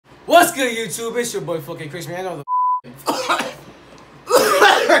What's good, YouTube? It's your boy fucking Chris, man. I know the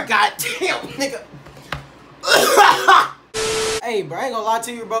God damn, nigga. Hey, bro, I ain't gonna lie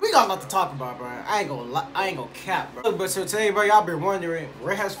to you, bro. We got a lot to talk about, bro. I ain't gonna cap, bro. But so today, bro, y'all been wondering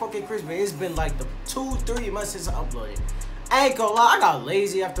where has fucking Chris been? It's been like the 2-3 months since I uploaded. I ain't gonna lie, I got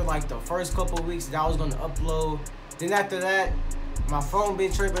lazy after like the first couple of weeks that I was gonna upload. Then after that, my phone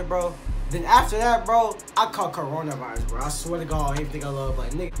been tripping, bro. Then after that, bro, I caught coronavirus, bro. I swear to God, everything I love,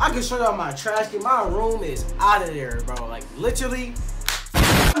 like, nigga, I can show y'all my trash can. My room is out of there, bro. Like, literally,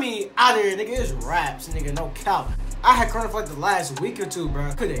 I mean, out of there, nigga. It's wraps, nigga, no cap. I had coronavirus for like the last week or two,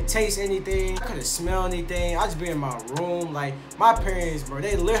 bro. Couldn't taste anything. I couldn't smell anything. I just be in my room. Like, my parents, bro,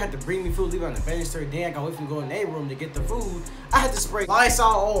 they literally had to bring me food, leave it on the banister. Then I got away from going in their room to get the food. I had to spray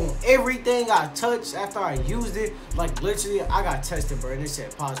Lysol on everything I touched after I used it. Like, literally, I got tested, bro, and they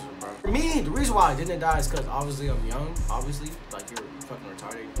said positive, bro. For me, the reason why I didn't die is because obviously I'm young. Obviously, like, you're fucking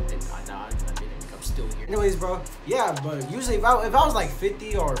retarded. And I died. I didn't. I'm still here. Anyways, bro, yeah, but usually if I was like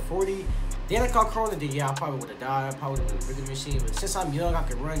 50 or 40, then I caught corona, then yeah, I probably would have died. I probably would have been a bigger machine. But since I'm young, I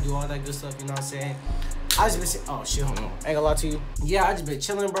can run, do all that good stuff, you know what I'm saying? I just been, oh shit, hold on. Ain't gonna lie to you. Yeah, I just been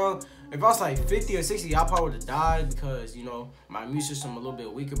chilling, bro. If I was like 50 or 60, I probably would have died because, you know, my immune system a little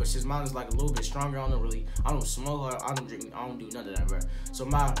bit weaker. But since mine is like a little bit stronger, I don't smoke, I don't drink, I don't do none of that, bro. So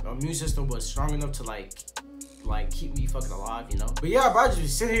my immune system was strong enough to like keep me fucking alive, you know? But yeah, bro, I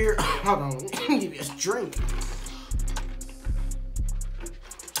just sit here. Hold on, let me give you a drink.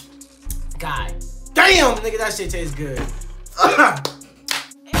 God damn, nigga, that shit tastes good.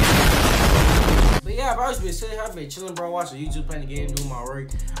 But yeah, bro, I just been sitting here, I've been chilling, bro, watching YouTube, playing the game, doing my work.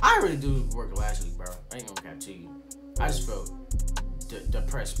 I really do work last week, bro. I ain't gonna cap to you. I just felt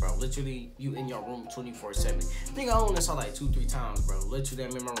depressed, bro. Literally, you in your room 24/7. Nigga, I only saw like 2-3 times, bro. Literally,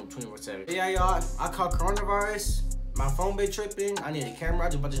 I'm in my room 24/7. Yeah, y'all, I caught coronavirus. My phone been tripping. I need a camera. I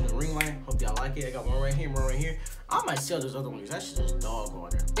just bought this new ring light. Hope y'all like it. I got one right here, one right here. I might sell those other ones. That shit just dog on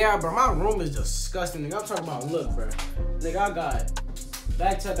there. Yeah, bro, my room is disgusting, nigga. I'm talking about, look, bro. Nigga, I got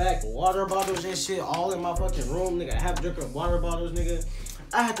back-to-back water bottles and shit all in my fucking room, nigga. I have drinking water bottles, nigga.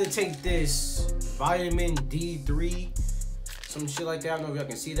 I had to take this vitamin D3, some shit like that. I don't know if y'all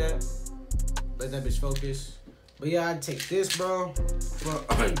can see that. Let that bitch focus. But yeah, I'd take this, bro.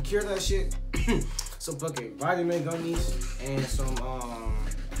 Cure that shit. Some fucking vitamin gummies and some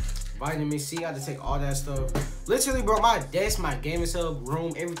vitamin C. I had to take all that stuff. Literally, bro, my desk, my gaming setup,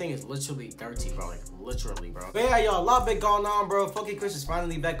 room, everything is literally dirty, bro. Like, literally, bro. But yeah, y'all, a lot been going on, bro. Fucking Chris is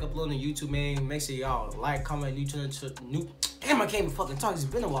finally back uploading YouTube, man. Make sure y'all like, comment, new channel, damn, I can't even fucking talk. It's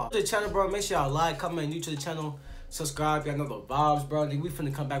been a while. To the channel, bro. Make sure y'all like, comment, new to the channel. Subscribe. Y'all know the vibes, bro. We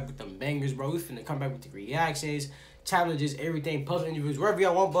finna come back with the bangers, bro. We finna come back with the reactions, challenges, everything, public interviews, wherever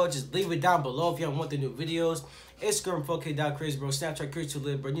y'all want, bro. Just leave it down below if y'all want the new videos. Instagram, fucking Chris, bro. Snapchat, Chris to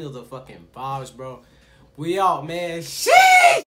live, bro. You know the fucking vibes, bro. We out, man. Shit.